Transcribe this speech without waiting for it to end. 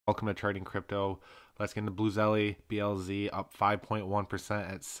Welcome to Trading Crypto. Let's get into Bluzelle BLZ up 5.1%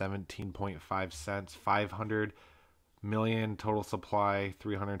 at 17.5 cents. 500 million total supply,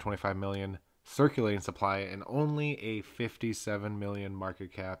 325 million circulating supply, and only a 57 million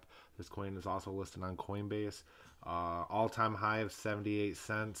market cap. This coin is also listed on Coinbase. All-time high of 78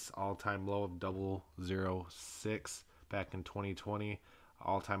 cents, all-time low of 0.006 back in 2020.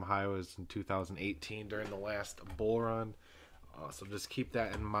 All-time high was in 2018 during the last bull run. So just keep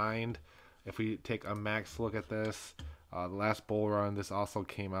that in mind. If we take a max look at this, the last bull run, this also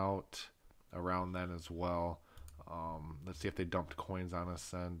came out around then as well. Let's see if they dumped coins on us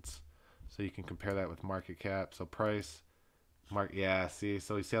since. So you can compare that with market cap. So price, yeah, see,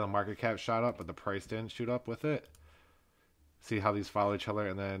 so you see how the market cap shot up, but the price didn't shoot up with it. See how these follow each other,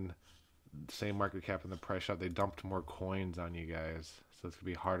 and then the same market cap and the price shot. They dumped more coins on you guys, so it's gonna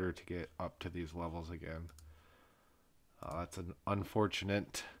be harder to get up to these levels again. That's an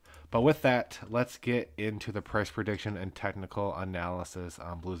unfortunate. But with that, let's get into the price prediction and technical analysis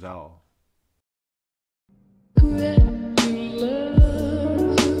on Bluzelle.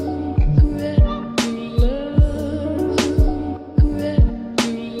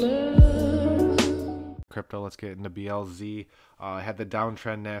 Crypto, let's get into BLZ. Had the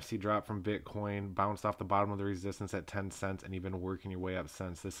downtrend nasty drop from Bitcoin, bounced off the bottom of the resistance at 10 cents, and you've been working your way up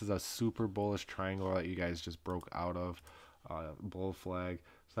since. This is a super bullish triangle that you guys just broke out of. Bull flag.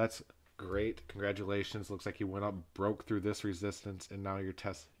 So that's great. Congratulations. Looks like you went up, broke through this resistance, and now you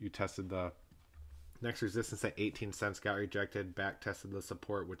tested the next resistance at 18 cents, got rejected, back tested the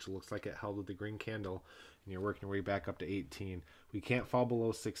support, which looks like it held with the green candle, and you're working your way back up to 18. We can't fall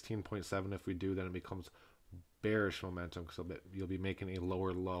below 16.7. If we do, then it becomes bearish momentum, so you'll be making a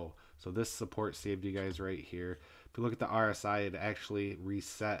lower low. So this support saved you guys right here. If you look at the RSI, it actually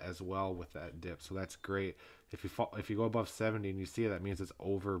reset as well with that dip, so that's great. If you go above 70 and you see it, that means it's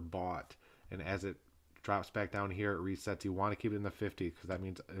overbought, and as it drops back down here, it resets. You want to keep it in the 50 because that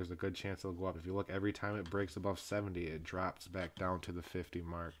means there's a good chance it'll go up. If you look, every time it breaks above 70, it drops back down to the 50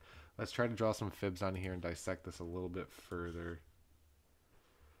 mark. Let's try to draw some fibs on here and dissect this a little bit further.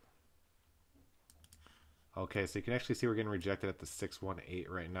 Okay, so you can actually see we're getting rejected at the 618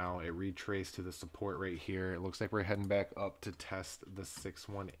 right now. It retraced to the support right here. It looks like we're heading back up to test the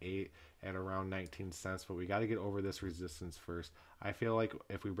 618 at around 19 cents, but we got to get over this resistance first. I feel like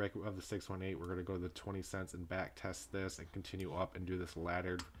if we break above the 618, we're going to go to the 20 cents and back test this and continue up and do this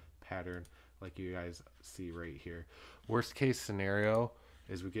laddered pattern like you guys see right here. Worst case scenario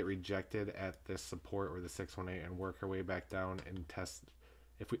is we get rejected at this support or the 618 and work our way back down and test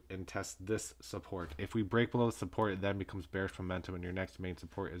this support. If we break below the support, it then becomes bearish momentum, and your next main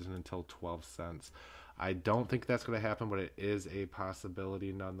support isn't until 12 cents. I don't think that's going to happen, but it is a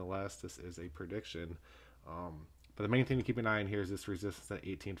possibility nonetheless. This is a prediction. But the main thing to keep an eye on here is this resistance at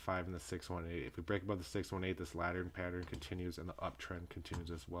 18.5 and the 618. If we break above the 618, this ladder pattern continues and the uptrend continues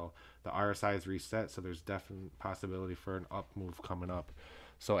as well. The RSI is reset, so there's definite possibility for an up move coming up.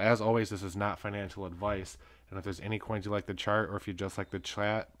 So as always, this is not financial advice. And if there's any coins you like the chart, or if you just like the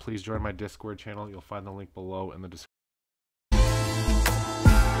chat, please join my Discord channel. You'll find the link below in the description.